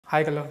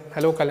Hi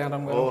hello Kalyan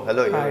Ram గారు.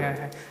 Hello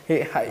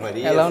hi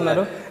ఎలా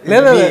ఉన్నారు?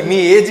 మీ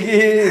ఏజ్కి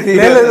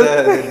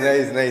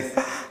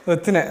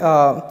వచ్చినాయి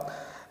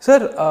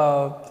సార్.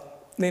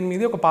 నేను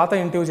మీది ఒక పాత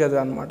ఇంటర్వ్యూ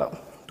చదివాను అనమాట.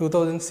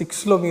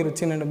 2006లో మీరు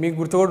వచ్చిందండి, మీకు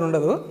గుర్తు కూడా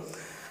ఉండదు.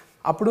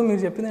 అప్పుడు మీరు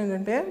చెప్పింది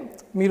ఏంటంటే,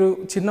 మీరు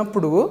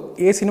చిన్నప్పుడు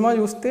ఏ సినిమా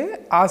చూస్తే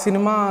ఆ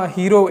సినిమా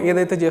హీరో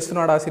ఏదైతే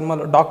చేస్తున్నాడో ఆ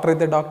సినిమాలో డాక్టర్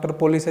అయితే డాక్టర్,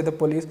 పోలీస్ అయితే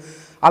పోలీస్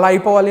అలా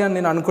అయిపోవాలి అని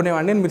నేను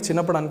అనుకునేవాడిని, మీరు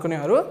చిన్నప్పుడు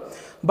అనుకునేవారు.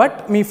 But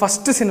me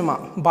first cinema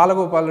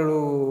బాలగోపాలుడు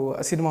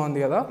cinema ఉంది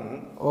కదా,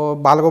 ఓ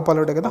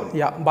బాలగోపాలుడే కదా,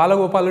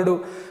 బాలగోపాలుడు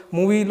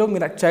మూవీలో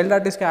మీరు చైల్డ్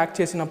ఆర్టిస్ట్గా యాక్ట్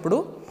చేసినప్పుడు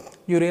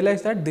you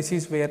realise that this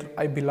is where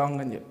I belong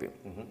అని చెప్పి.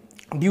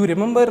 Do you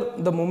remember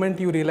the moment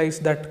you realise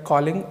that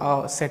calling ఆ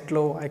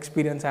సెట్లో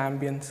ఎక్స్పీరియన్స్,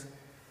 యాంబియన్స్?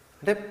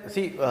 అంటే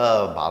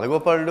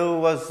బాలగోపాలుడు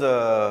వాజ్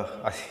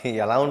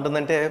ఎలా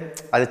ఉంటుందంటే,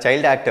 అది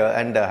చైల్డ్ యాక్టర్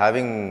అండ్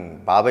హ్యావింగ్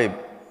బాబాయ్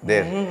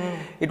there,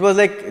 it was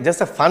like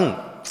just a fun.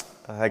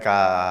 Like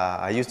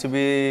I use to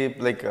be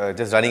like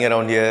just running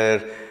around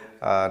here.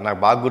 నాకు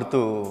బాగా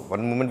గుర్తు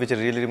one moment which I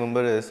really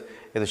remember is,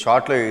 ఏదో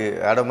షార్ట్లో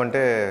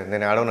ఆడమంటే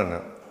నేను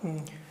ఆడవనన్నా.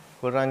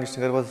 రామకృష్ణ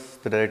గారు వాజ్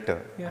ద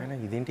డైరెక్టర్. ఆయన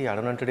ఇదేంటి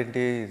ఆడవనంటాడు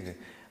ఏంటి,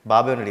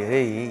 బాబాయ్ అన్నాడు, ఏ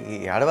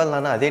ఆడవాలి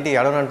నాన్న, అదేంటి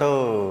ఆడవనంటావు,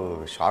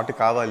 షార్ట్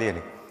కావాలి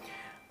అని.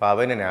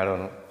 బాబాయ్ నేను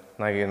ఆడవను,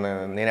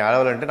 నేను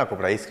ఆడవాలంటే నాకు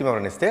ఒక ఐస్ క్రీమ్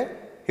ఎవరైనా ఇస్తే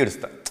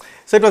ఏడుస్తా.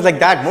 So it was like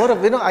that, more of,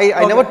 you know,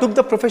 I never took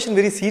the profession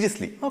very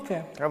seriously. Okay.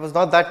 I was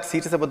not that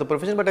serious about the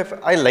profession, but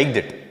I liked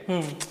it.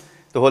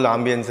 The whole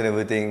ambience and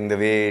everything, the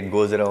way it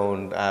goes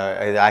around,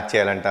 I act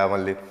cheyalanta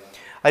malli.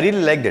 I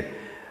really liked it.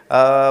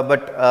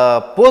 But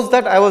post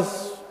that I was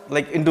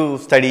like into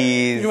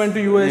studies. You went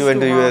to US. You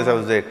went to US, I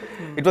was there.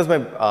 It was my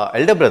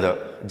elder brother,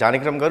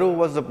 Janakram Garu,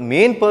 was the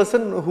main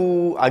person who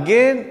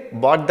again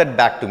brought that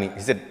back to me.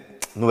 He said,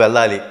 "Nu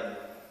vellali.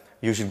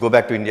 You should go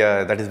back to India.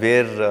 That is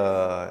where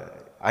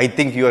I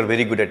think you are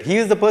very good at." He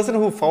is the person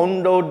who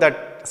found out that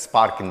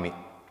spark in me.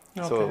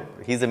 Okay. So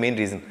he's the main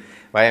reason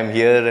why I'm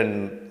here and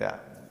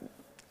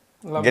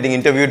getting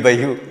interviewed by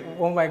you.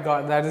 Oh my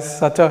God, that is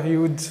such a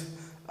huge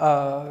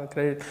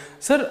credit,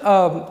 sir.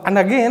 And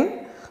again,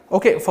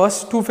 okay,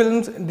 first two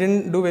films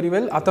didn't do very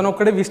well.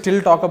 Atanokkade we still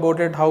talk about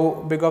it, how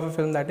big of a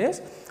film that is,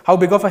 how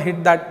big of a hit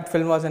that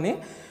film was ani.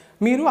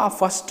 మీరు ఆ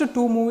first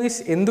 2 movies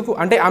ఎందుకు,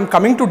 అంటే I'm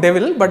coming to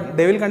devil, but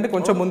devil కంటే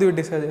కొంచెం ముందు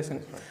discuss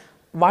చేసాను.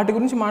 వాటి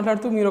గురించి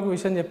మాట్లాడుతూ మీరు ఒక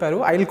విషయం చెప్పారు.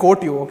 I will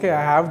coat you, okay,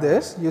 I have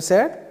this. You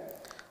said,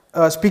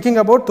 speaking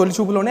about తొలి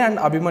చూపులోనే and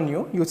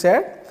Abhimanyu, you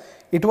said,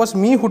 it was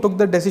me who took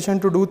the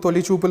decision to do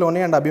తొలి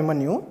చూపులోనే and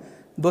Abhimanyu.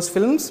 Those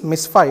films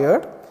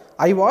మిస్ఫైర్డ్.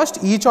 I watched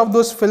each of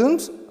those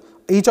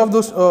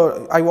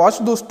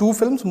 2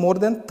 films more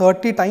than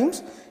 30 times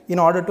in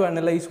order to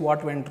analyze what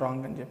went wrong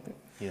అని చెప్పి.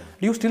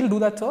 Do you still do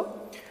that, sir?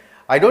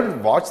 I don't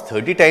watch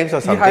 30 times or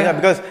something,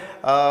 because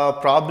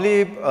probably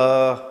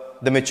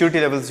the maturity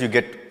levels you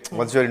get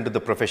once you're into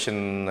the profession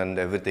and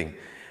everything,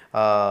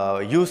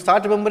 you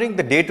start remembering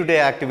the day-to-day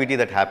activity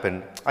that happened.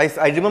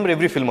 I remember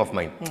every film of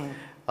mine,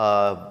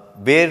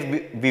 where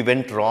we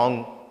went wrong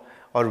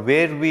or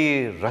where we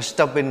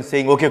rushed up in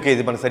saying, okay,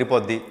 ఇది మన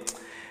సరిపోద్ది.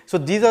 So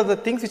these are the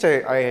things which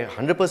I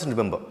 100%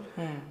 remember.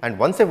 And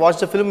once I watch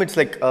the film, it's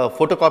like a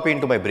photocopy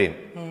into my brain.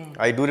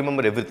 I do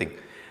remember everything.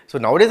 So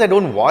nowadays I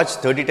don't watch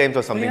 30 times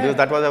or something, because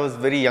that was, I was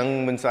very young,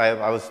 means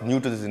I was new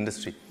to this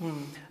industry.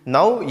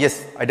 Now, yes,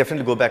 I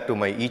definitely go back to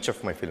each of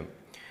my film.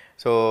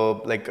 So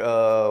like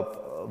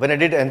when I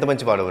did Enta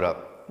Manchi Vadavara,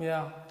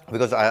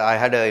 because I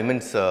had an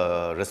immense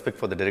respect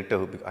for the director,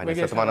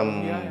 Satyamanam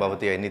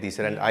Bhavati Ainni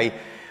Teesaru, and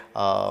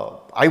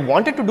I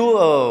wanted to do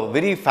a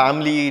very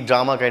family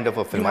drama kind of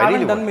a film. You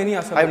haven't done many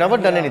asal. I've never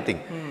done anything.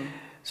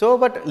 So,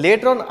 but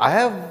later on I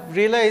have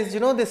realized,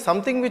 you know, there's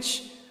something which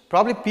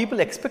probably people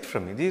expect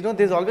from me. You know,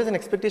 there's always an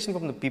expectation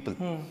from the people.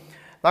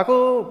 నాకు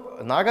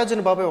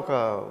నాగార్జున బాబాయ్ ఒక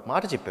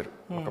మాట చెప్పారు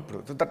ఒకప్పుడు.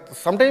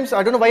 Sometimes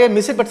I don't know why I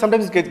miss it, but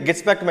sometimes it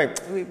gets back to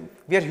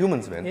we are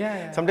humans, man.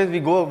 Sometimes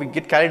we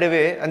get carried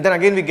away, and then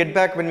again we get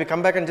back, when we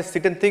come back and just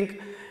sit and think,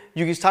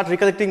 you start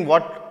recollecting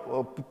what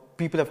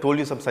people have told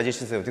you, some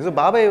suggestions and everything. So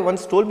Babai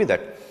once told me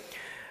that.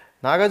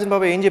 Nagarjuna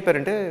బాబాయ్ ఏం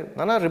చెప్పారంటే,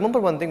 నాన్న,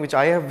 remember one thing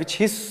which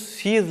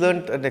he has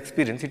learned and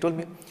experienced. He told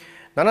me,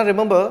 నాన్న,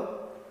 remember,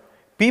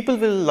 people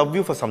will love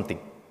you for something,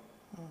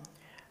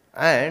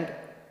 and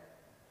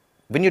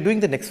when you're doing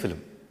the next film,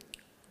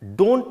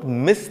 don't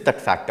miss that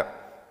factor.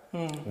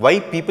 Why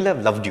people have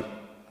loved you.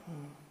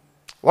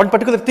 One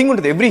particular thing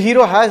ఉంటుంది. Every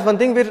hero has one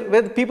thing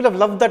where people have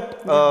loved that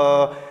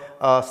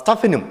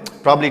stuff in him.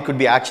 Probably it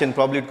could be action,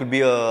 probably it could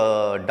be a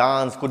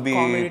dance, could be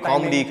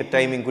comedy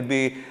timing, could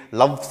be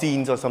love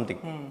scenes or something.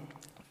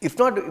 If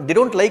not, they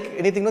don't like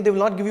anything, no, they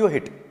will not give you a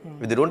hit.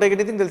 If they don't like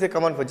anything, they'll say,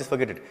 come on, just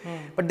forget it.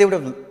 But they would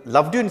have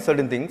loved you in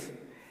certain things,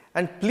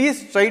 and please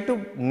try to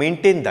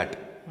maintain that.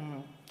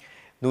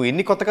 నువ్వు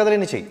ఎన్ని కొత్త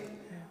కథలైనా చెయ్యి,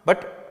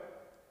 but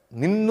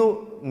నిన్ను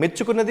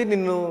మెచ్చుకున్నది,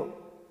 నిన్ను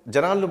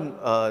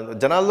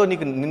జనాల్లో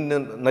నీకు నిన్ను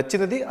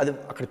నచ్చినది అది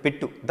అక్కడ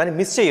పెట్టు, దాన్ని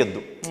మిస్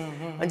చేయొద్దు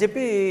అని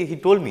చెప్పి he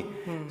told me.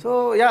 So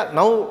yeah,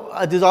 now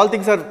this all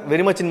things are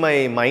very much in my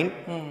mind.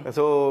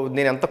 So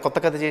నేను ఎంత కొత్త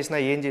కథ చేసినా,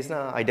 ఏం చేసినా,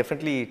 I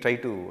definitely try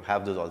to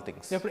have those all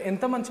things. ఇప్పుడు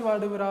ఎంత మంచి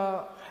వాడురా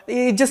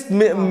it just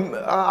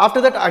after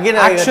that again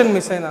Action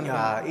miss అయింది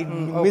yeah, it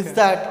missed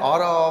that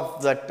aura of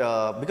that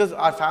because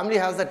our family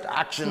has that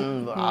action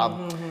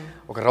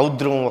ఒక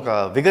రౌద్రం ఒక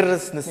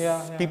vigorousness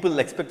people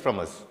expect from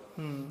us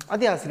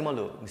అది ఆ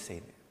సినిమాలో miss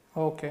అయింది.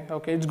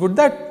 Okay, it's good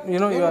that you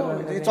know you are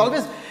it's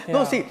always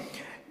no see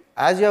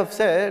as you have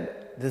said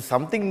there's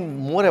something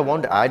more I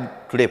want to add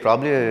today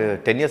probably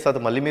 10 years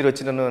తర్వాత మళ్ళీ మీరు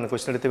వచ్చి నన్ను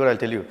question అడిగితే కూడా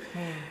I'll tell you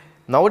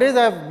nowadays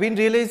I have been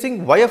realizing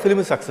why a film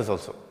is success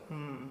also.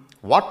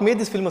 What made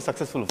this film a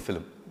successful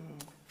film?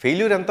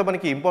 Failure anta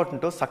manaki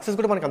important, success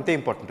kuda manaki ante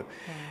important.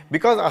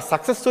 Because a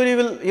success story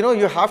will, you know,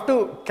 you have to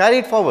carry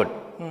it forward.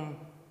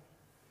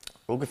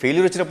 Okay,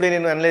 failure వచ్చినప్పుడే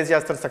నేను analyse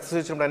చేస్తాను, success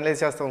వచ్చినప్పుడు analyse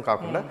చేస్తాను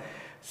కాకుండా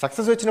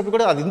success వచ్చినప్పుడు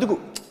కూడా అది ఎందుకు,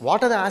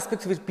 what are the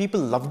aspects which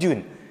people loved you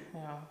in,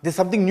 this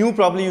something new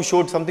probably you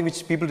showed something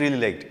which people really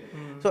liked.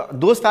 So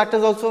those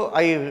factors also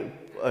I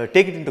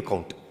take it in to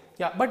count.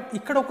 But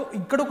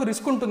ఇక్కడ ఒక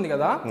risk ఉంటుంది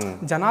కదా,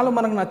 జనాలు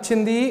మనకు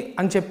నచ్చింది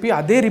అని చెప్పి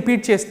అదే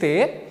రిపీట్ చేస్తే,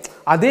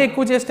 అదే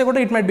ఎక్కువ చేస్తే కూడా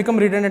ఇట్ మైట్ బికమ్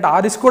రిడెండెంట్. ఆ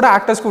రిస్క్ కూడా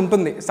యాక్టర్స్కి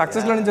ఉంటుంది,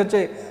 సక్సెస్లో నుంచి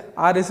వచ్చే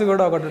ఆ రిస్క్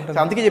కూడా ఒకటి ఉంటుంది.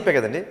 అందుకే చెప్పే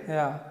కదండి,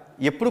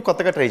 ఎప్పుడు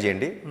కొత్తగా ట్రై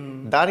చేయండి,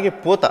 దానికి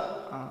పోతా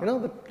యూనో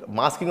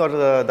మాస్కింగ్ ఆర్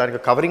దానికి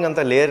కవరింగ్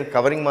అంతా లేయర్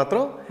కవరింగ్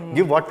మాత్రం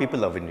give what people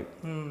love in you.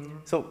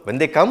 So when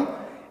they come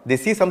they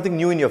see something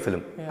new in your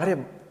film, అరే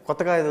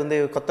కొత్తగా ఇది ఉంది,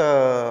 కొత్త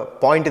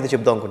పాయింట్ ఇది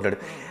చెప్దాం అనుకుంటాడు.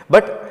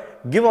 But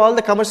give all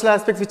the commercial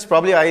aspects which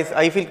probably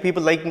I feel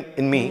people like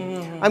in me,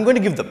 I'm going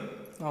to give them.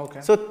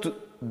 Okay. So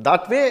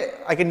that way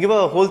I can give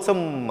a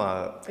wholesome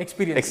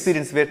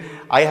experience where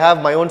I have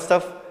my own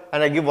stuff and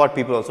I give what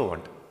people also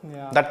want.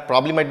 That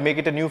probably might make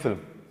it a new film.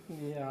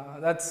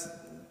 That's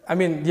I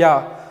mean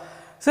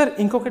sir,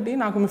 inkokati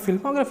naaku me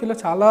filmography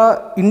చాలా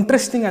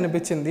interesting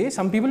అనిపించింది.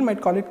 Some people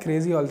might call it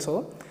crazy also.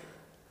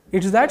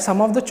 It's that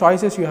some of the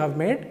choices you have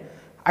made,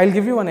 I'll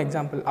give you one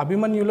example.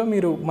 అభిమన్యులో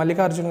మీరు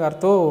మల్లికార్జున్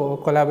గారితో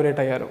collaborate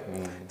అయ్యారు.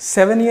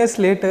 7 years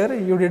later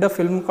you did a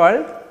film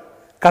called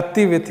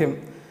Katti with him.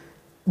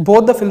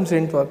 Both the films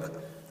didn't work.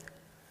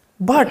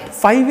 But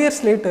 5 years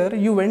later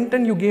you went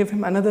and you gave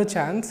him another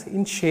chance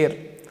in Sher.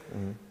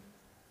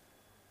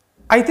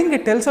 I think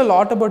it tells a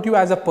lot about you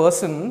as a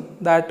person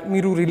that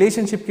మీరు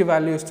రిలేషన్షిప్కి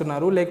value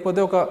ఇస్తున్నారు. లేకపోతే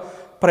ఒక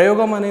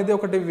ప్రయోగం అనేది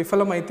ఒకటి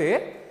విఫలమైతే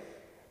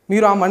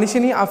మీరు ఆ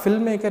మనిషిని, ఆ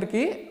ఫిల్మ్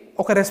మేకర్కి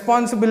ఒక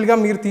రెస్పాన్సిబుల్గా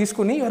మీరు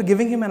తీసుకుని you are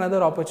giving him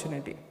another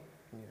opportunity.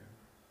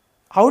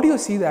 How do you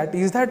see that?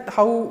 Is that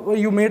how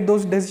you made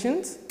those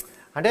decisions?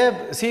 అంటే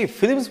సి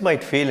ఫిల్మ్స్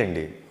మైట్ ఫెయిల్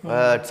అండి,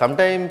 బట్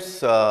సమ్టైమ్స్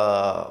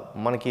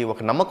మనకి ఒక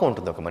నమ్మకం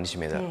ఉంటుంది ఒక మనిషి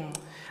మీద,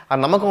 ఆ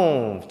నమ్మకం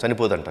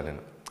చనిపోదంట.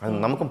 నేను ఆ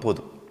నమ్మకం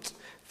పోదు.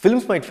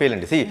 ఫిల్మ్స్ మైట్ ఫెయిల్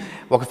అండి. సి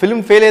ఒక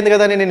ఫిల్మ్ ఫెయిల్ అయింది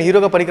కదా నేను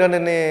హీరోగా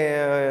పనికిరానని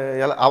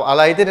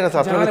అలా అయితే నేను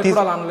అసలు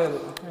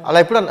అలా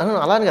ఎప్పుడు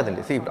అలా అని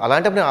కదండి. సి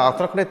అలాంటి నేను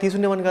అతను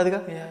తీసుకునేవాడిని కాదుగా.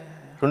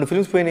 2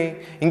 ఫిల్మ్స్ పోయినాయి,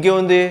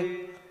 ఇంకేముంది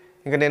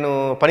ఇంకా నేను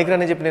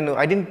పనికిరాని చెప్పి నేను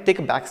I didn't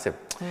take back step.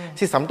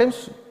 C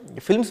sometimes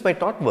films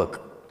might not work.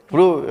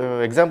 ఇప్పుడు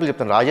ఎగ్జాంపుల్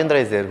చెప్తాను, Rajendra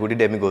is there who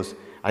did amigos.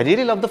 I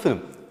really love the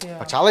film,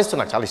 నాకు చాలా ఇష్టం,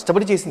 నాకు చాలా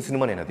ఇష్టపడి చేసిన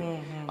సినిమా నేను అది.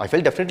 I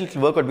full definitely it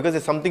will work out because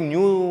it's something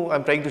new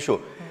I'm trying to show.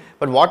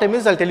 But what I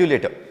means I'll tell you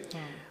later.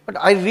 But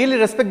I really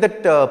respect that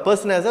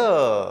person as a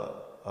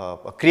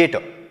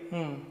creator.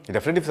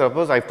 Definitely,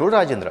 suppose I've told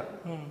Rajendra,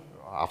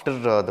 after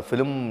the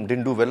film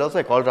didn't do well also,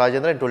 I called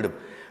Rajendra and told him,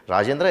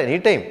 Rajendra,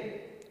 anytime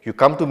you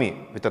come to me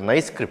with a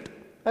nice script,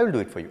 I will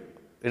do it for you,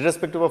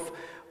 irrespective of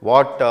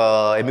what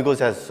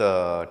Amigos has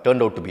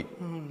turned out to be.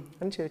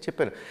 అని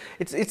చెప్పాను.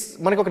 It's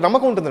మనకి ఒక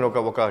నమ్మకం ఉంటుంది,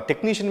 ఒక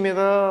technician మీద,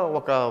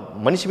 ఒక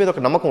మనిషి మీద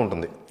ఒక నమ్మకం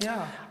ఉంటుంది.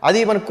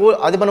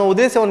 అది మనం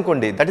ఉద్దేశం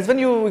అనుకోండి, దట్ ఈస్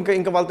వెన్ యూ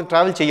ఇంకా వాళ్ళతో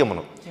ట్రావెల్ చెయ్యం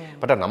మనం.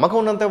 బట్ ఆ నమ్మకం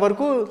ఉన్నంత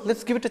వరకు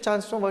let's give it a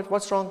chance.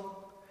 What's wrong?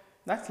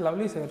 That's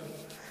lovely sir.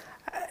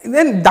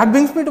 Then that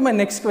brings me to my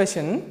next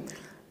question.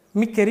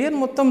 Me career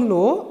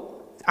మొత్తంలో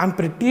I'm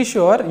pretty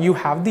sure you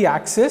have the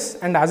access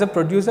and as a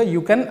producer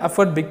you can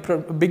afford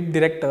big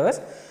directors,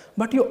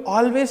 but you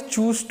always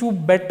choose to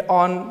bet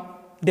on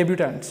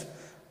debutants.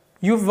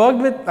 You've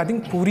worked with, I think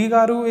Puri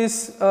Garu is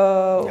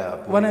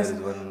one as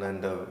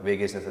and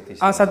Vegeshna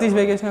Satish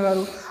Vegeshna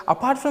Garu.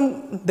 Apart from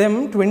them,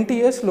 20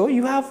 years low,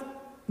 you have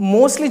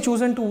mostly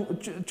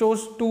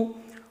chose to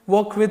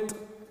work with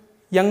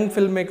young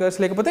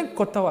filmmakers. Lekapothe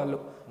kotta vallu.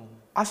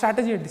 Aa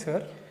strategy enti sir?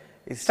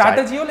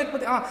 Strategy o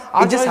lekapothe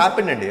it just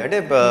happened andi. Ante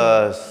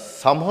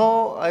somehow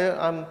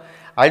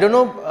I don't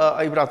know,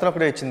 ఇప్పుడు అతను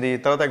ఒకటే వచ్చింది,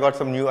 తర్వాత I got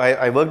some new,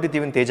 I worked with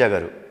even Teja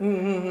Garu,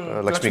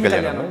 Lakshmi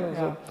Kalyan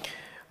Ram.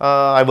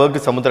 I worked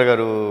with Samantha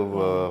garu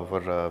for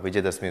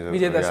Vijayadashmi.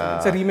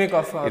 It's a remake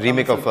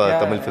of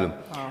Tamil film.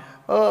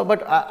 But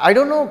I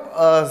don't know,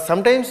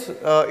 sometimes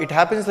it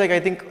happens like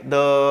I think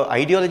the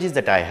ideologies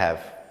that I have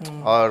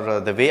or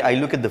the way I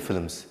look at the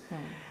films,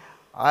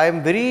 I am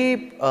very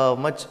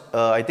much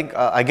I think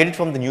I get it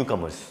from the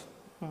newcomers.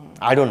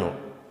 I don't know.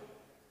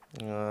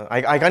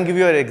 I can't give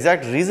you an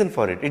exact reason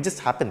for it. It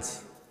just happens.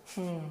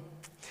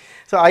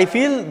 So I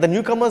feel the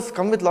newcomers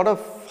come with a lot of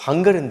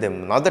hunger in them.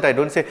 Not that I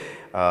don't say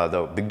the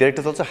big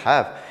directors also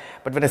have,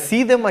 But when I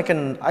see them, I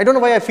don't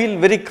know why I feel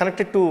very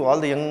connected to all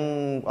the young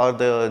or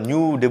the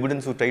new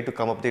debutants who try to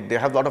come up. They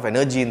have a lot of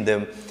energy in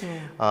them.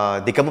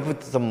 They come up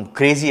with some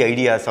crazy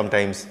ideas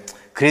sometimes,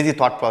 crazy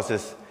thought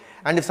process.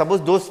 And if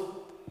suppose those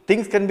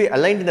things can be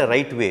aligned in the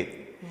right way,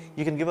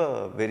 you can give a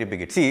very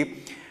big hit. See,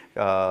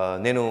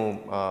 నేను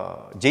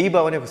జై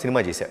బావ అనే ఒక cinema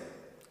చేశాను.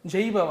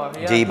 జై బావ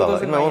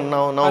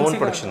నా own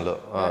ప్రొడక్షన్లో.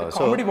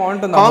 కామెడీ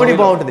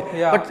బాగుంటుంది,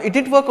 but it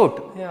it work out.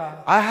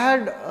 I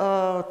had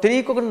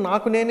తెలియకుండా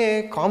నాకు నేనే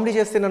కామెడీ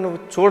చేస్తే నన్ను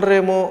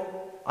చూడరేమో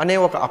అనే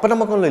ఒక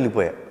అపనమ్మకంలో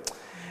వెళ్ళిపోయా.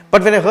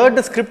 But when I heard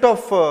the script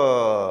of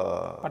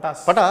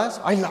Pataas,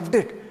 I loved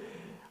it.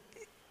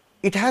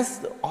 It has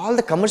all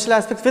the commercial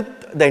aspects with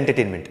the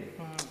entertainment.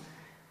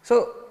 So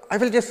I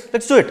will just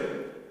let's do it.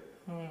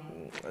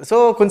 So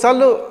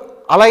కొన్నిసార్లు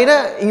అలా అయినా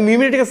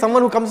ఇమీడియట్గా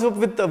someone who comes up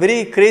with very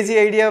crazy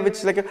idea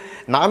which like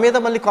నా మీద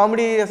మళ్ళీ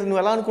comedy అసలు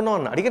నువ్వు ఎలా అనుకున్నావు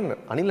అని అడిగాను.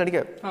 అనిల్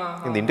అడిగా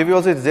in the interview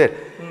also it's there,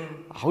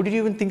 how D you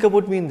even think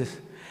about me in this?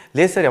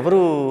 లేదు సార్, ఎవరు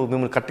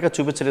మిమ్మల్ని కరెక్ట్గా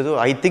చూపించలేదు.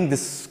 I think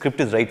this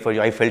script is right for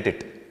you, I felt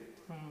it.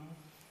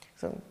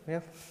 So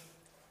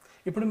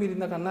ఇప్పుడు మీరు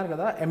ఇందాక అన్నారు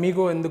కదా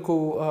ఎమిగో ఎందుకు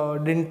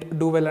డింట్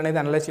డూ వెల్ అనేది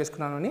అనలైజ్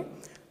చేసుకున్నాను అని.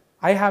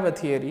 I have a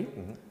theory.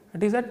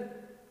 It is that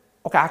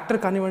ఒక యాక్టర్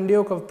కానివ్వండి,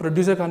 ఒక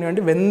ప్రొడ్యూసర్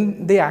కానివ్వండి, when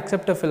they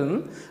accept a film,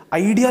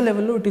 idea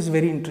లెవెల్లో it is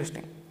very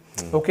interesting.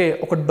 Okay,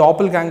 ఒక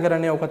డాపుల్ గ్యాంగర్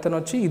అనే ఒక అతను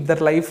వచ్చి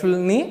ఇద్దరు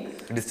లైఫ్ని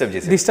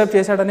disturb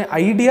చేశాడనే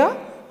idea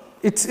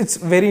it's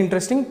very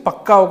interesting.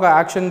 పక్కా ఒక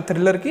యాక్షన్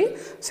థ్రిల్లర్కి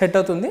సెట్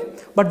అవుతుంది.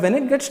 But when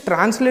it gets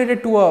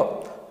translated to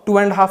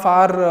 2.5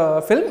 hour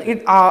film,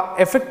 ఆ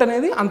ఎఫెక్ట్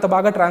అనేది అంత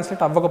బాగా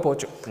ట్రాన్స్లేట్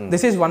అవ్వకపోవచ్చు.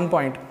 This is one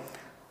point.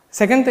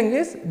 Second thing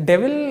is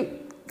devil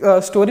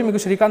story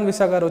మీకు శ్రీకాంత్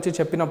విసా గారు వచ్చి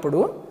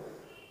చెప్పినప్పుడు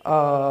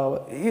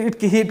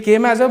it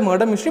came as a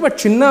murder mystery, but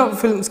చిన్న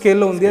ఫిల్మ్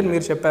స్కేల్లో ఉంది అని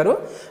మీరు చెప్పారు.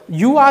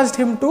 You asked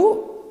him to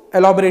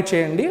elaborate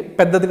చేయండి,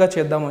 పెద్దదిగా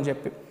చేద్దాం అని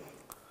చెప్పి.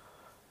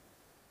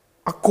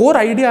 ఆ కోర్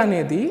ఐడియా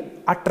అనేది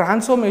ఆ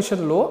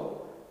ట్రాన్స్ఫర్మేషన్లో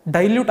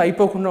డైల్యూట్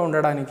అయిపోకుండా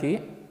ఉండడానికి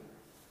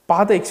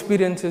పాత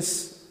ఎక్స్పీరియన్సెస్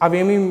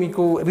అవేమీ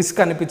మీకు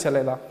రిస్క్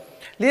అనిపించలేదా?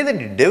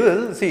 లేదండి.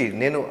 డెవిల్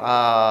నేను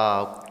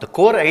the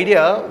core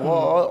idea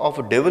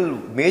of devil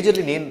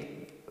majorly నేను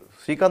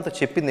శ్రీకాంత్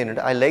చెప్పింది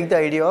ఏంటంటే, I like the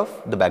idea of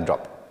the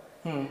backdrop.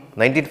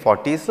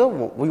 1940s, so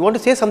we want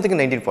to say something in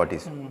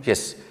 1940s.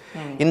 Yes.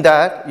 In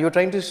that you are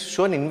trying to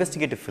show an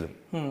investigative film.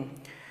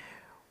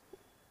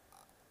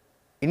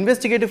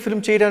 Investigative film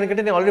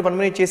చేయడానికంటే నేను already 1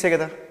 minute చేసా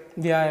కదా.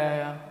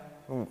 Yeah.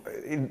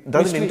 It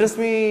doesn't interest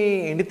me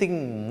anything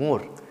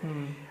more.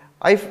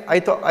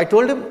 I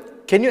told him,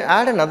 can you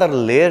add another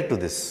layer to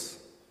this?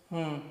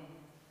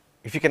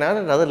 If you can add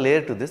another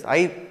layer to this,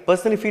 I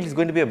personally feel it's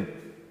going to be a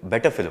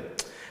better film.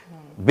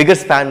 Bigger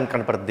span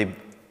కనపడుతుంది,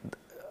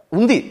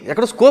 ఉంది,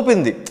 ఎక్కడ scope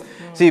ఉంది.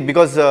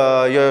 Because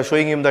you're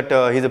sowing him that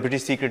he's a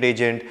British secret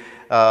agent,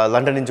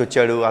 London నుంచి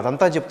వచ్చాడు,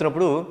 అదంతా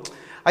చెప్తున్నప్పుడు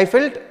I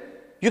felt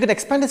you can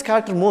expand his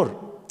character more.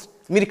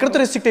 మీరు ఇక్కడతో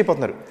రెస్ట్రిక్ట్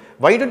అయిపోతున్నారు.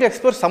 Why don't you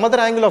explore some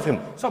other angle of him?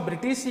 So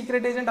British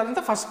secret agent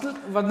అదంతా first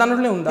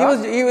దాంట్లోనే ఉందా?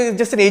 He was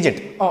just an agent.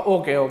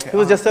 Okay. He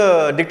was just a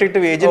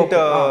detective agent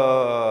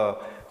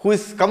who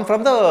is come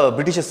from the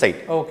British side.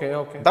 Okay.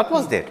 That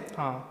was there.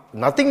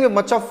 Nothing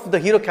much of the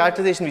hero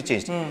characterization we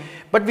changed.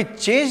 But we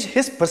changed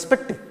his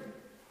perspective.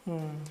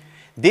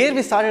 There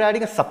we started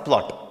adding a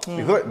subplot.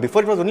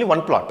 Before it was only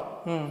one plot.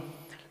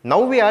 Now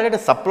we added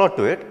a subplot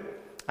to it,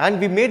 and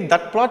we made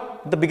that plot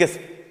the biggest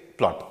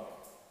plot.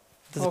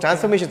 This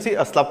transformation. See,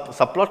 a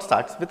subplot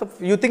starts with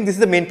you think this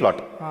is the main plot.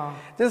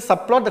 There is a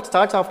subplot that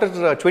starts after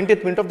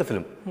 20th minute of the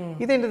film.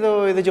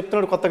 Idu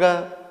cheptunadu kottaga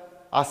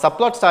aa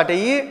subplot start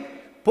ayyi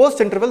post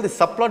interval the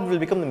subplot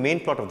will become the main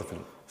plot of the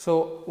film. So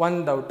one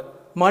doubt,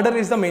 murder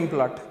is the main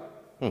plot.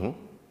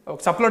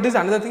 Subplot is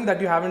another thing that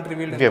you haven't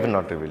revealed. We have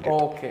not revealed it.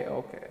 Okay.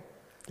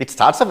 It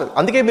starts up.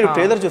 అందుకే మీరు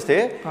trailer చూస్తే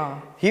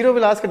hero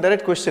will ask a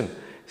direct question,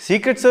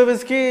 secret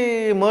service కి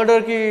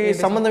murder కి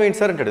సంబంధం ఏంటి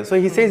sir అంటాడు. So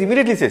he says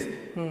immediately says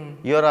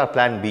you are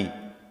plan B,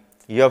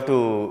 you have to,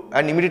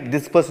 and immediate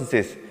this person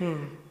says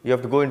you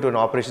have to go in to an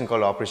operation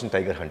called operation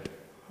tiger hunt.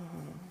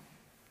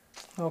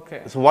 Okay.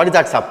 So what is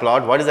that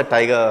subplot? What is the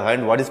tiger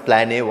hunt? What is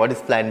plan A? What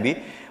is plan B?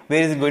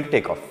 Where is it going to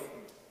take off?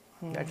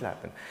 That will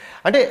happen.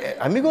 అంటే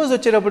Amigos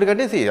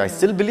వచ్చేటప్పటికంటే I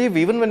still believe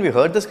even when we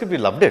heard the script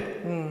we loved it.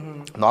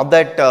 Not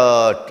that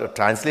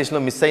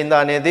ట్రాన్స్లేషన్లో miss అయిందా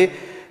అనేది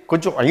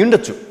కొంచెం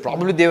అయ్యుండొచ్చు.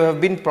 Probably they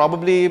have been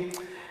probably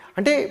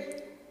అంటే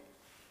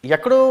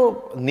ఎక్కడో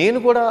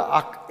నేను కూడా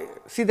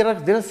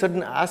there are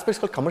certain aspects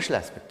called commercial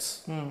aspects.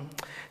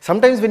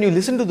 Sometimes when you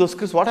listen to those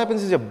scripts, what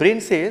happens is your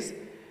brain says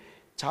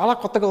చాలా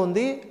కొత్తగా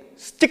ఉంది,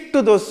 stick to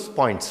those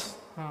points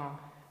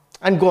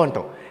and go on.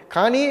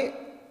 కానీ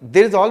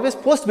there is always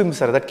post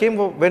Bimbisara that came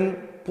when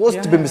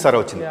post Bimbisara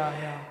వచ్చింది.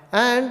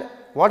 And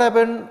what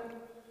happened,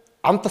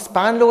 అంత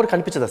స్పాన్లో కూడా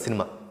కనిపించదు ఆ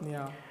cinema.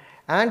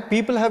 And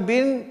people have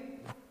been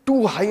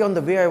too high on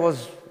the way I was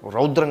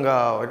రౌద్రంగా,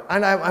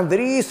 and I'm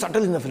very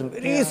subtle in the film,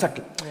 very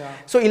subtle.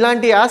 So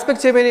ఇలాంటి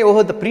aspects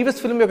ఏమైనా the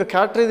previous film యొక్క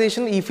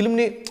characterisation ఈ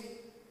ఫిల్మ్ని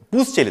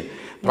Boost చేయలేదు.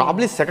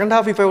 Probably second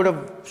half, if I would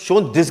have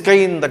shown this guy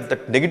in that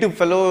negative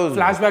fellow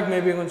flashback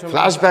maybe కొంచెం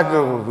flashback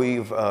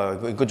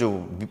కొంచెం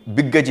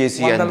బిగ్గా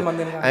చేసి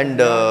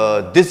and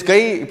this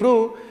guy ఇప్పుడు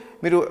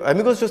మీరు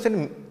అమిగోస్ చూస్తే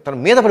తన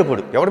మీద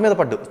పడిపోడు, ఎవరి మీద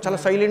పడ్డు, చాలా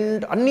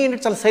సైలెంట్, అన్నీ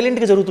చాలా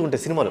సైలెంట్గా జరుగుతూ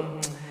ఉంటాయి సినిమాలో.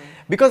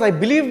 Because I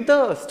believe the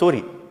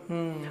story.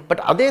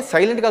 But అదే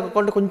సైలెంట్గా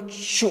కాకుండా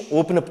కొంచెం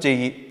ఓపెన్ అప్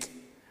చేయి,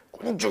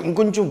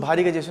 ఇంకొంచెం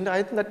భారీగా చేస్తుంటే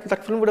I think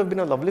that film would have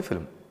been a lovely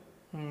film.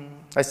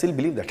 I still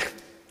believe that.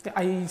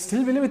 I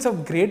still believe it's a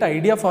great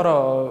idea for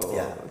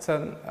it's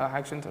an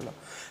action thriller.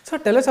 So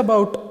tell us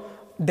about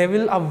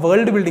Devil, a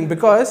world building,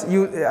 because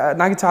you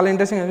నాకు చాలా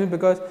interesting అనిపించింది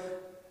because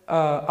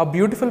A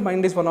Beautiful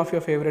Mind is one of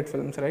your favorite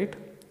films, right?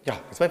 Yeah,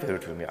 it's my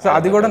favorite film. So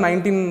అది కూడా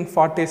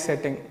 1940s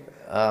setting.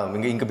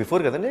 ఇంకా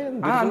before కదండి.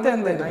 అంతే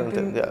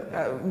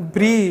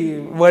pre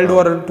world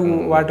war 2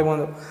 వాటి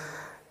ముందు.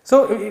 సో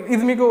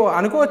ఇది మీకు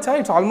అనుకోవచ్చా,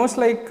 ఇట్స్ ఆల్మోస్ట్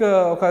లైక్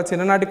ఒక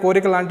చిన్ననాటి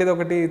కోరిక లాంటిది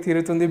ఒకటి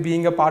తీరుతుంది,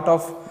 being a part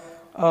of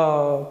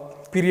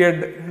period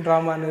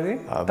drama అనేది?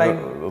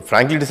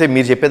 ఫ్రాంక్లీ టు సే,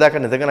 మీరు చెప్పేదాకా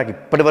నిజంగా నాకు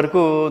ఇప్పటి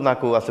వరకు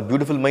నాకు అసలు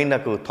బ్యూటిఫుల్ మైండ్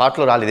నాకు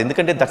థాట్లో రాలేదు.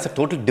 ఎందుకంటే that's a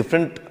total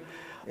different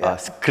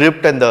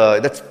script and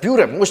that's pure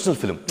emotional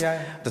film.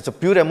 That's a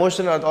pure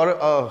emotion or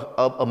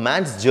a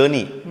man's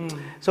journey.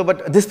 So but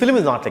this film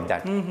is not like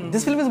that.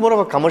 This film is more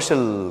of a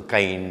commercial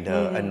kind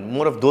and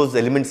more of those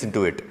elements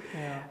into it.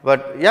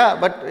 But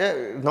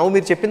now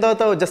మీరు చెప్పిన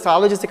తర్వాత just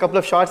ఆలోచిస్తే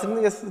couple of shots and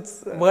yes, it's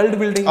world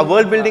building. A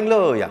world building లో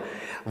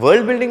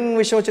world building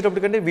విషయం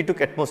వచ్చేటప్పటికంటే we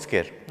took utmost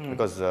care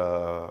because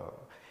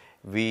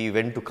we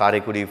went to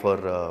Karaikudi for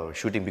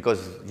shooting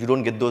because you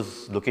don't get those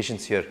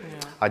locations here.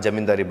 ఆ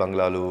జమీందారీ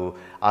బంగ్లాలు,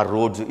 ఆ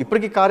roads,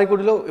 ఇప్పటికీ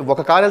కారైకుడిలో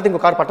ఒక car వెళ్తే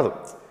ఇంకో car పట్టదు.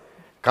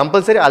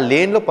 కంపల్సరీ ఆ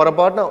లేన్లో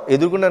పొరపాటున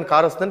ఎదుర్కొన్న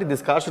కార్ వస్తుందంటే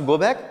this car should go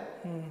back,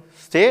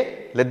 stay,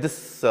 let this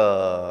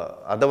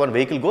other one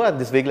vehicle go and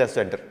this vehicle has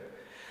to enter.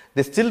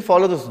 They still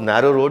follow those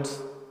narrow roads.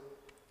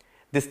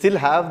 They still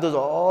have those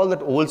all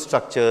that old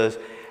structures,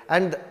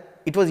 and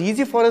it was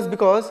easy for us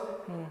because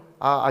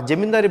ఆ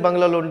జమీందారీ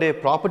బంగ్లాలో ఉండే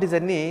properties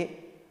అన్నీ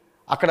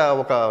అక్కడ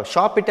ఒక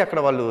shop పెట్టి అక్కడ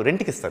వాళ్ళు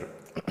రెంట్కి ఇస్తారు.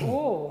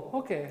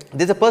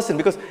 దిస్ అ పర్సన్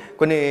బికాస్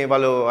కొన్ని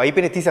వాళ్ళు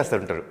అయిపోయినాయి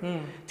తీసేస్తారు,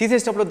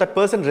 తీసేసినప్పుడు that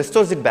person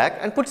restores it back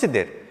and puts it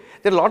there.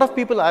 There lot of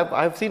people, I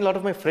have seen lot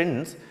of my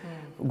friends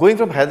going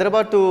from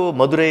Hyderabad to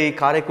Madurai,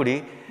 Karaikudi,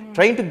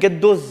 trying to get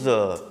those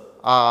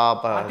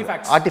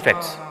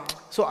artefacts.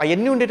 So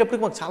అవన్నీ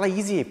ఉండేటప్పటికి మాకు చాలా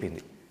easy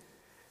అయిపోయింది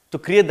to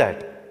create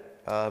that.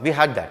 We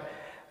had that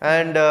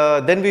and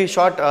then we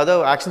shot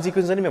other action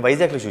sequence అని మేము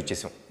వైజాగ్లో shoot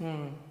చేసాం.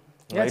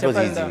 It was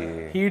easy.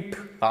 Heat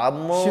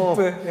అమ్మో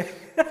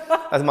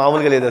అది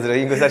మామూలుగా లేదు అసలు.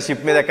 ఇంకోసారి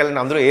షిప్ మీద ఎక్కాలని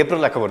అందరూ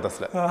ఏప్రిల్ లెక్క పడుతుంది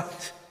అసలు.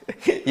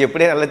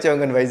 ఎప్పుడైనా వెళ్ళొచ్చాము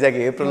కానీ వైజాగ్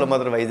ఏప్రిల్లో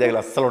మాత్రం వైజాగ్లో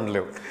అస్సలు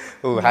ఉండలేవు.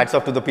 Hats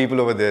off to the people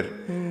over there.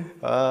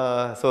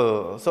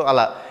 So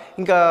అలా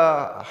ఇంకా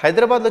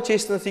హైదరాబాద్లో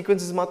చేసిన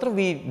సీక్వెన్సెస్ మాత్రం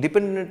we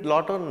dependent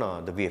lot on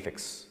the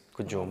VFX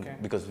కొంచెం,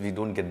 because we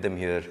don't get them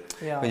here.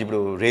 కొంచెం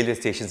ఇప్పుడు రైల్వే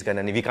స్టేషన్స్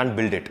కానీ we can't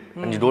build it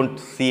and you don't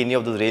see any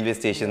of those railway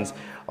stations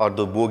are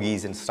the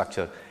bogies and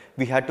structure.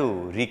 We had to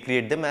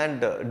recreate them and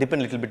depend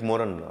a little bit more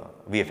on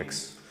VFX.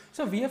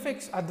 So VFX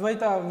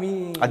Advaita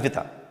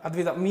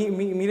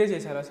మీరే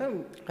చేశారా sir?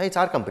 It's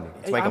our company.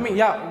 It's my company.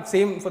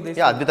 Same for this.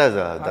 Advaita has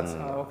done.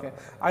 Okay.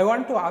 I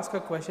want to ask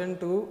a question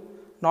to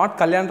not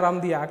Kalyan Ram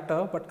the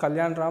actor but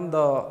Kalyan Ram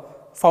the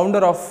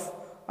founder of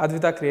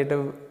Advaita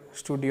Creative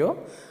Studio.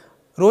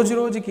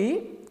 రోజుకి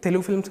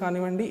Telugu films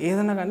కానివ్వండి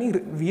ఏదైనా కానీ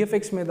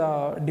VFX మీద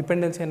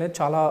dependency అనేది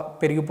చాలా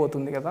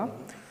పెరిగిపోతుంది కదా.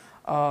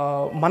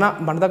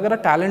 మన దగ్గర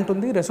టాలెంట్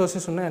ఉంది,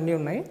 రిసోర్సెస్ ఉన్నాయి, అన్నీ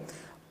ఉన్నాయి.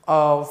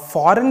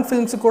 ఫారిన్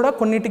ఫిల్మ్స్ కూడా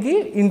కొన్నిటికి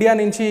ఇండియా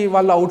నుంచి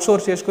వాళ్ళు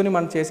అవుట్సోర్స్ చేసుకుని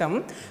మనం చేసాము.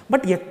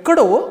 బట్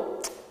ఎక్కడో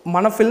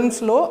మన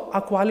ఫిల్మ్స్లో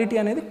ఆ క్వాలిటీ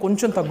అనేది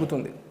కొంచెం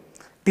తగ్గుతుంది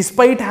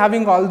despite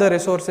having all the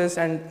resources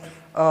and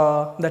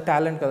the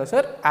talent కదా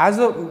sir.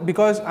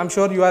 Because I'm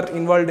sure you are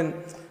involved in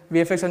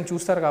VFX అని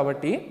చూస్తారు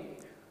కాబట్టి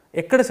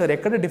ఎక్కడ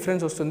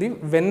డిఫరెన్స్ వస్తుంది?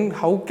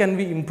 How can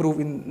we improve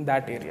in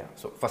that area?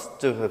 So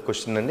first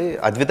question అండి,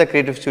 Advitha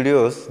creative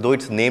studios though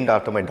it's named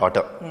after my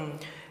daughter.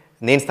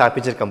 నేను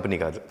స్థాపించిన company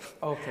కాదు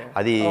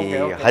అది.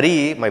 హరి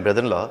మై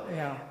బ్రదర్లో,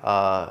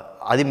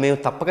 అది మేము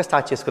తప్పక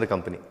స్టార్ట్ చేసుకునే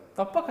కంపెనీ.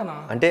 తప్పకనా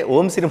అంటే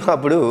ఓం సినిమా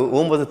అప్పుడు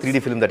ఓం was 3D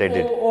film that I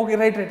did.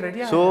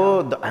 So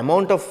the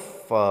amount of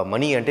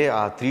money అంటే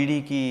ఆ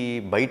 3Dకి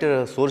బయట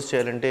సోర్స్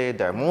చేయాలంటే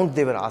the amount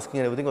they were asking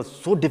and everything was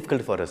so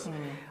difficult for us.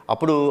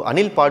 అప్పుడు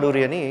అనిల్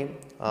పాడూరి అని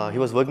he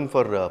was working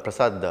for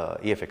Prasad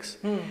EFX.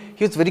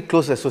 He was very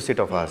close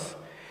associate of ours.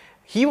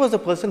 He was the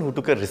person who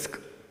took a risk.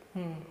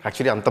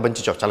 Actually anta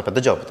manchi job, chala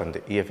pedda job tandi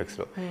EFX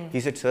lo. He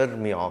said, sir,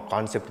 me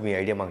concept, me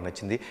idea maaku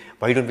nachindi,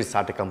 why don't we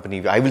start a company?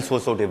 I will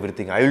source out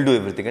everything, I will do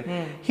everything, and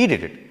he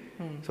did it.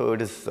 So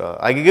it is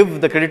I give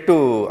the credit to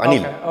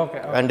Anil.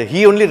 Okay. And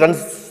he only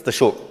runs the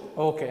show.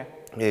 Okay.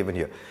 Even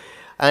here.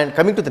 And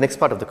coming to the next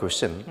part of the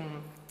question,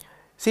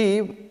 see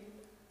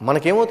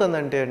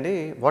మనకేమవుతుందంటే అండి,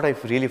 what I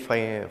really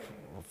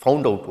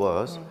found out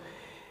was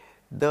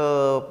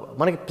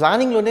మనకి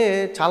ప్లానింగ్లోనే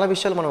చాలా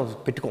విషయాలు మనం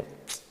పెట్టుకోం.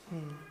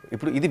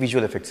 ఇప్పుడు ఇది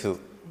visual effects,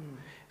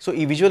 so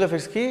ఈ visual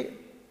ఎఫెక్ట్స్కి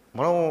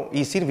మనం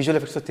ఈ సీన్ విజువల్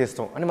ఎఫెక్ట్స్తో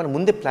తీస్తాం అని మనం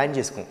ముందే ప్లాన్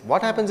చేసుకోం.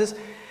 What happens is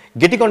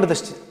getting onto the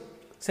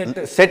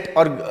set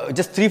or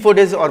just 3-4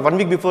 days or 1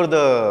 week before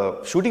the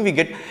shooting we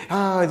get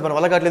ఇది మన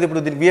వల్ల కావట్లేదు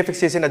ఇప్పుడు దీనికి VFX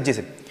చేసి అది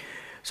చేసి.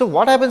 So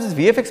what happens is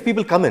VFX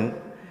people come in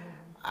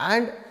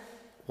and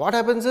what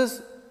happens is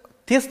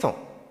తీస్తాం,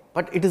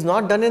 but it is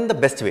not done in the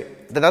best way.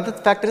 The other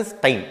factor is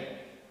time.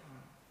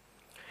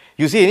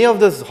 You see any of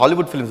those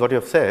Hollywood films what you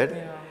have said,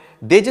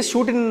 they just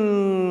shoot in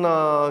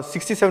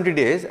 60-70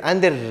 days and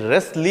they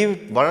rest leave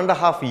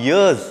 1.5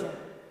 years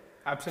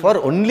for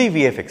only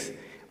VFX.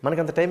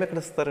 మనకి అంత time ఎక్కడ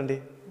వస్తారండి?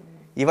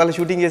 ఇవాళ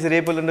shooting చేసి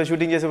రేపు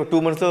shooting చేసి ఒక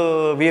 2 months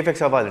VFX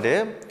అవ్వాలంటే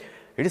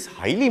it is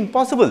highly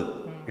impossible.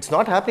 It's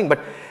not happening. But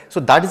so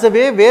that is a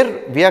way where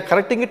we are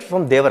correcting it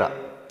from Devara.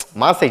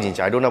 మా side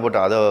నుంచి, I don't know about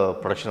other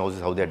production houses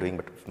how they are doing,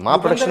 but మా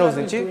production house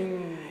నుంచి,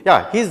 yeah,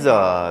 he's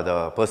the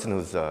person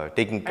who's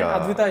taking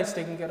Advita is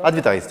taking care of.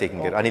 Advita is taking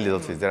care. Anil is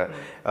also is there.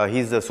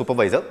 He's the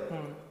supervisor.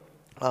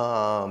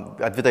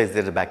 Advita is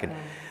there at the back end.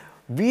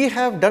 We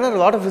have done a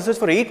lot of research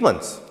for 8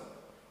 months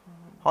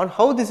on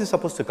how this is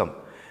supposed to come.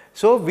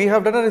 So we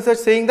have done a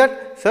research saying that,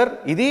 sir,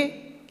 idi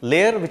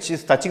layer which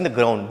is touching the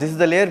ground, this is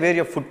the layer where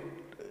your foot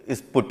is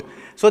put.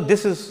 So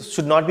this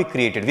should not be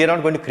created. We are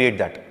not going to create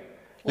that.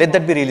 Let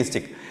that be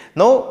realistic.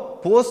 Now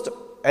post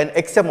an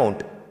X amount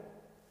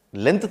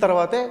length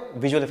tarvate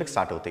visual effects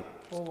start అవుతాయి.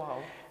 Oh wow.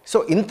 So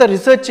ఇంత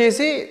research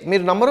చేసి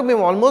మీరు నమ్మరు,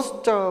 మేము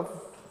almost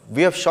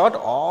we have shot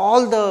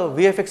all the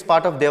VFX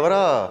part of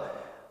Devara.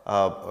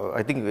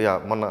 I think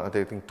మొన్న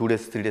I think 2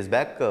 days 3 days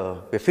back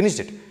we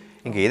finished it.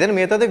 ఇంకా ఏదైనా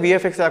మిగతాదే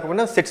VFX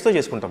కాకుండా సెట్స్తో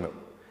చేసుకుంటాం మేము.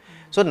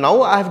 So now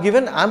I have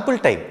given ample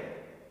time.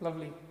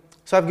 Lovely.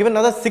 So I have given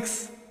another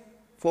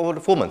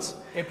 4 months.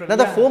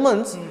 Another 4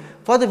 months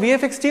for the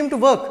VFX team to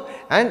work.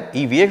 And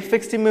ఈ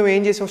VFX team మేము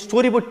ఏం చేసాం,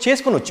 story board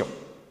చేసుకొని వచ్చాం.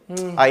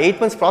 ఆ 8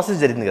 months ప్రాసెస్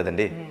జరిగింది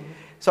కదండి.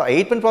 సో ఆ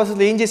 8 month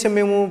ప్రాసెస్లో ఏం చేసాం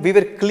మేము, we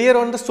were clear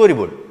on the story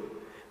board.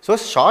 So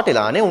short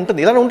ఇలానే ఉంటుంది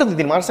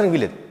దీన్ని మార్చడానికి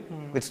వీలేదు.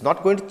 It's not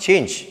going to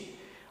change.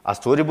 ఆ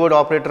స్టోరీ బోర్డ్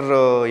ఆపరేటర్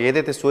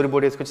ఏదైతే story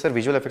board వేసుకొచ్చి sir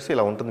visual effects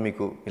ఇలా ఉంటుంది,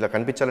 మీకు ఇలా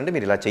కనిపించాలంటే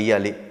మీరు ఇలా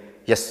చెయ్యాలి,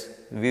 yes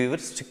we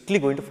were strictly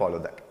going to follow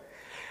that.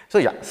 So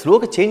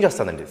స్లోగా చేంజ్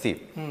వస్తుందండి.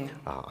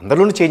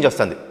 అందరిలోనూ చేంజ్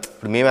వస్తుంది.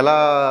 ఇప్పుడు మేము ఎలా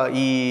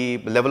ఈ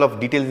లెవెల్ ఆఫ్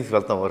డీటెయిల్స్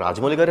వెళ్తాం,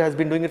 రాజమౌళి గారు has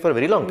been doing it for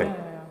very long time.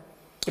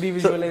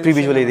 Pre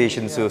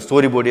visualisations,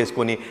 story board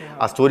వేసుకొని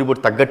ఆ స్టోరీ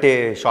బోర్డ్ తగ్గట్టే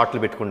షార్ట్లు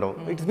పెట్టుకుంటాం.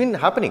 It's been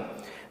happening.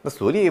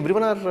 Slowly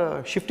everyone are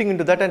shifting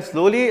into that, and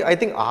slowly I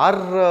think our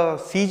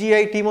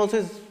CGI team also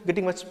is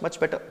getting much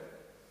better.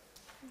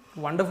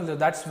 Wonderful, sir.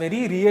 That's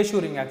very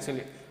reassuring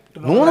actually.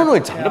 No,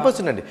 it's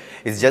 100% అండి.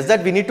 It's just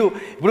that we need to,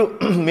 ఇప్పుడు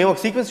మేము ఒక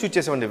sequence shoot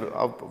చేసామండి.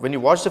 When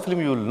you watch the film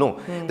you will know.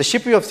 The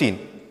ship you have seen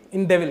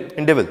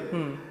in Devil.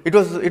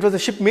 It was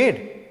a ship made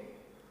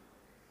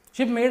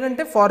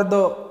ante for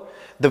the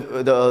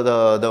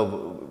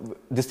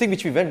this thing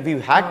which we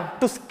had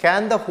to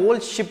scan the whole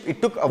ship. It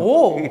took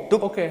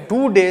 2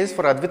 days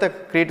for Advita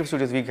Creative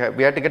Studios.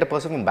 We had to get a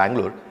person from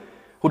Bangalore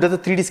who does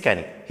the 3D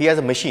scanning. He has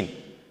a machine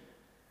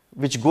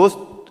which goes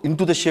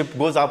into the ship,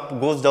 goes up,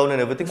 goes down and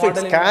everything. So it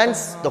scans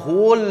the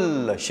whole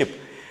ship.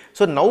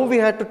 So now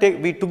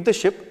we took the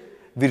ship,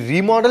 we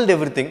remodeled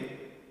everything,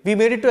 we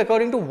made it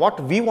according to what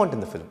we want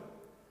in the film.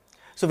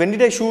 So when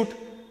did I shoot?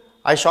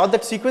 I shot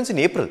that sequence in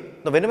April.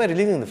 Now when am I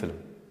releasing the film?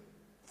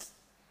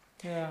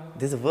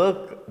 There's a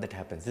work that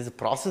happens. There's a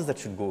process that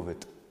should go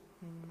with.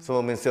 So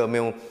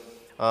మేము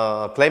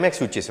climax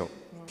shoot చేసాం.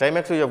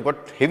 Climax you have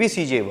got heavy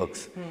CGI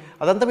works.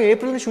 అదంతా మేము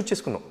ఏప్రిల్లో shoot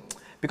చేసుకున్నాం.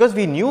 Because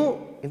we knew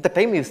ఇంత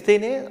time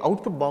ఇస్తేనే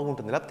output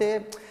బాగుంటుంది, లేకపోతే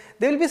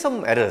they will be some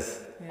errors.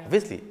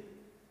 Obviously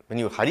when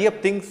you hurry up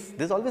things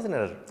this is always an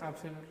error.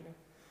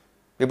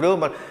 ఇప్పుడు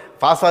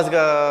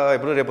ఫాస్ట్గా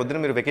ఇప్పుడు రేపు పొద్దున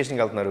మీరు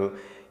వెకేషన్కి వెళ్తున్నారు,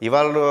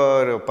 ఇవాళ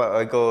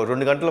ఇంకో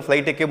 2 గంటల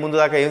ఫ్లైట్ ఎక్కే ముందు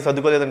దాకా ఏం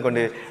చదువుకోలేదు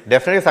అనుకోండి,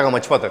 డెఫినెట్గా సగం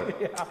మర్చిపోతారు.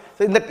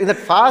 So in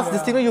that fast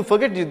this thing you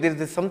forget there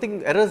is something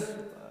errors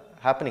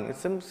happening.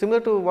 It's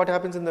similar to what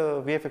happens in the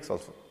VFX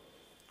also.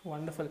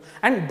 Wonderful.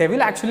 And Devil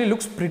actually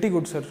looks pretty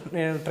good, sir.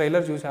 నేను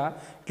ట్రైలర్ చూసా.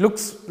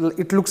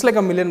 It looks like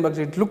 $1 million.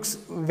 It looks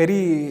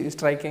very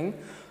striking.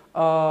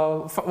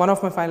 One of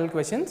my final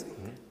questions.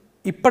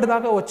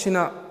 ఇప్పటిదాకా వచ్చిన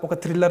ఒక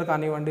thriller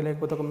కానివ్వండి,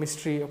 లేకపోతే ఒక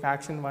mystery, ఒక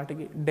action,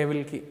 వాటికి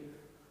డెవిల్కి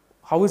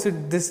how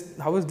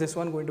is this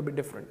one going to be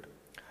different?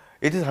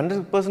 It is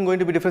 100% going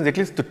to be different, at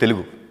least to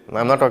Telugu.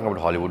 I'm not talking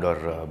about Hollywood or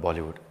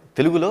Bollywood.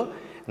 Telugulo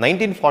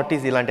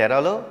 1940s ఇలాంటి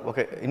ఎరాలో ఒక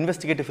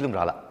ఇన్వెస్టిగేటివ్ ఫిల్మ్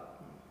రాలా.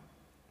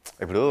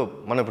 ఇప్పుడు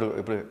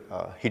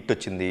hit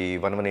వచ్చింది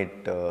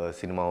 118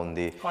 cinema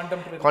ఉంది.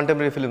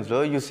 Contemporary ఫిల్మ్స్లో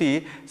you see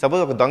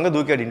suppose ఒక దొంగ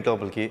దూకాడు ఇంటి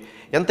లోపలికి,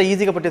 ఎంత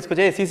ఈజీగా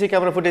పట్టేసుకొచ్చే సీసీ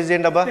కెమెరా ఫుటేజ్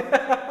చేయండి అబ్బా,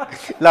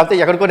 లేకపోతే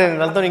ఎక్కడికో నేను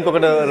వెళ్తాను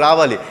ఇంకొకటి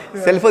రావాలి,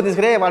 సెల్ ఫోన్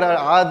తీసుకునే వాడు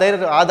ఆ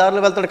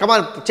దారిలో వెళ్తాడు,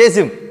 కమాన్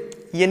చేసి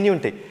ఇవన్నీ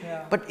ఉంటాయి.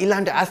 బట్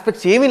ఇలాంటి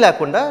ఆస్పెక్ట్స్ ఏమీ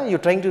లేకుండా you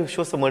trying to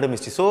show some murder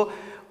mystery. So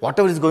what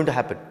ever is going to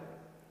happen.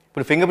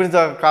 ఇప్పుడు ఫింగర్ ప్రింట్స్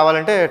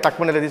కావాలంటే టక్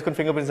మనలో తీసుకొని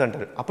ఫింగర్ ప్రింట్స్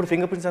అంటారు. అప్పుడు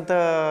ఫింగర్ ప్రింట్స్ అంత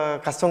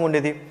కష్టంగా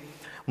ఉండేది.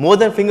 More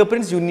than finger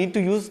prints you need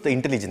to use the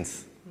intelligence.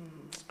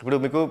 ఇప్పుడు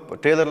మీకు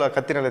ట్రైలర్లో ఆ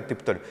కత్తిని అలా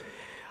తిప్పుతాడు,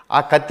 ఆ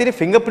కత్తిని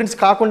ఫింగర్ ప్రింట్స్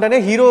కాకుండానే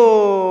hero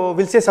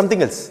will say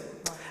something else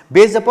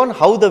based upon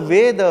how the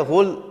way the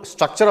whole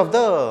structure of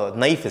the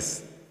knife is.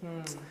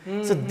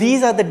 So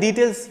these are the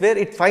details where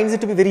it finds it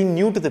to be very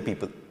new to the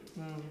people.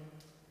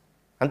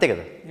 అంతే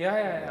కదా.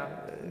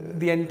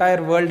 The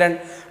entire world. And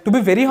to be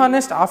very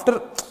honest, after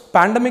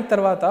pandemic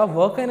తర్వాత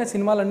work అయిన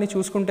సినిమాలన్నీ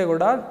చూసుకుంటే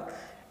కూడా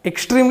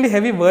extremely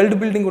heavy world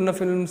building ఉన్న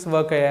films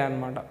work అయ్యాయి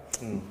అనమాట.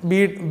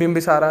 Beat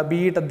Bimbisara,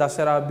 beat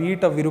Dasara,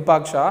 beat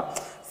Virupaksha,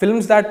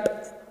 films that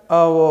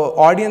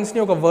audience ని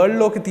ఒక వరల్డ్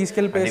లోకి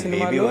తీసుకెళ్లిపోయే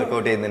సినిమాలు.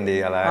 వర్కౌట్ అయిందండి,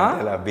 అలా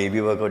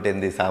బేబీ వర్కౌట్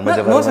అయింది,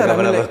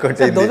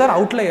 దోస్ ఆర్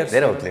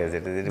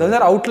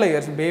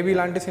అవుట్లయర్స్. బేబీ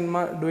లాంటి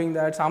సినిమా డూయింగ్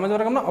దాట్.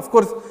 సామాజిక of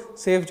course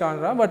safe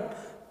జానరా, but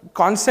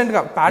constant గా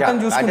ప్యాటర్న్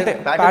చూసుకుంటే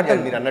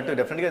ప్యాటర్న్ మీరు అన్నట్టు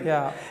డెఫినెట్ గా.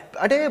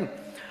 అంటే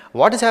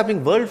what is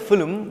happening, world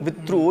film with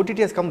through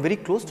OTT has come very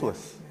close to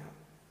us,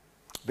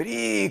 very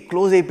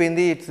close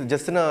అయిపోయింది. It's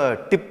just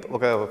tip,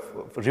 ఒక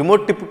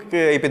రిమోట్ టిప్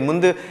అయిపోయింది.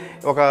 ముందు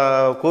ఒక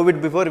Covid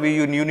before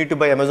you need to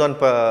buy Amazon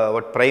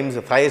primes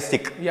fire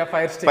stick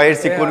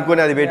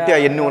కొనుక్కొని అది పెట్టి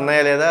అవన్నీ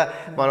ఉన్నాయా లేదా,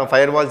 మనం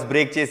ఫైర్ వాల్స్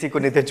బ్రేక్ చేసి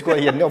కొన్ని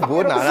తెచ్చుకోవాలి, అవన్నీ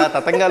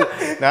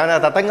నానా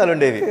తతంగాలు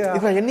ఉండేవి.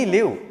 ఇప్పుడు అవన్నీ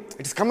లేవు.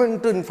 It's coming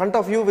to in front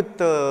of you with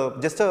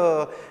just a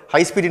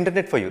high-speed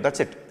internet for you. That's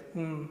it.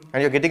 And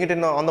you're getting it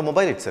on the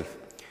mobile itself.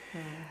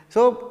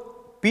 So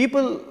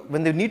people,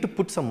 when they need to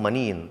put some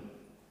money in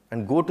and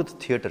go to the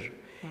theater,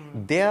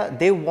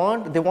 they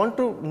want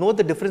to know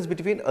the difference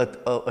between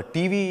a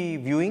TV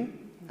viewing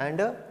and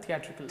a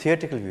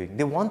theatrical viewing.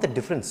 They want the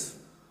difference.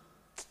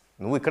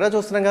 నువ్వు ఇక్కడ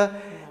చూస్తున్నాగా,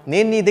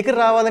 నేను నీ దగ్గర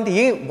రావాలంటే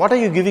what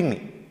are you giving me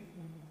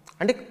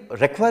అంటే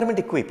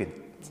requirement ఎక్కువైపోయింది.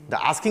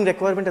 The asking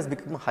requirement Hess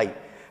become high.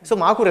 So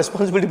మాకు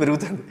responsibility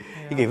పెరుగుతుంది.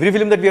 ఇక every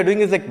film that we are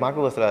doing is like మాకు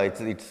అసలు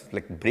it's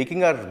like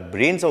breaking our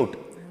brains out.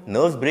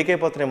 Nerves break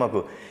అయిపోతున్నాయి మాకు.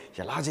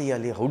 ఎలా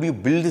చేయాలి, how do you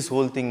build this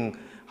whole thing,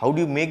 how do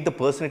you make the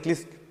person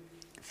at least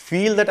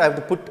feel that I have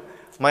to put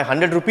my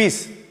 100 rupees.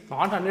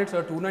 Not 100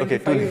 sir,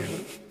 295.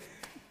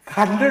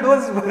 100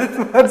 was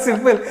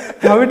simple.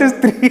 Now it is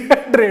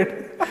 300.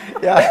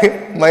 Yeah,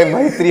 my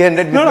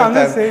 300. No, I'm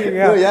just saying.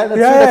 Yeah. No,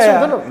 that's true.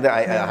 No,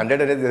 100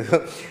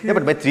 yeah,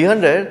 but my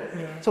 300.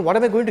 So what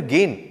am I going to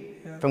gain?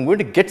 If I'm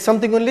going to get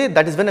something only,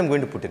 that is when I'm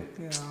going to put in.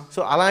 So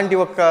అలాంటి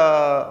ఒక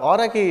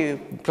ఆరాకి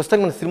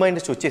ప్రస్తుతం మన cinema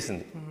industry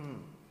వచ్చేసింది.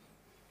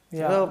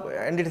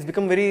 And it has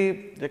become very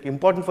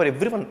important for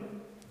everyone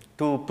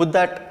to put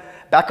that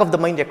back of the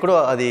mind. ఎక్కడో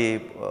అది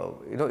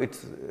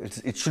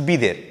it should be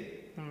there.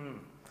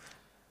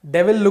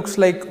 Devil looks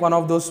like one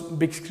of those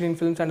big screen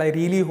films, and I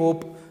really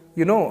hope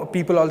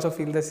people also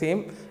feel the same.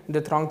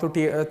 They throng to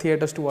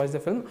theaters to watch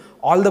the film.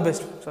 All the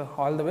best, sir.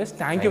 All the best.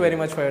 Thank you very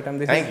much for your time.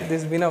 This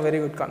has been a very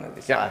good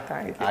conversation. Yeah,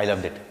 thank you. I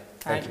loved it.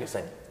 Thank you.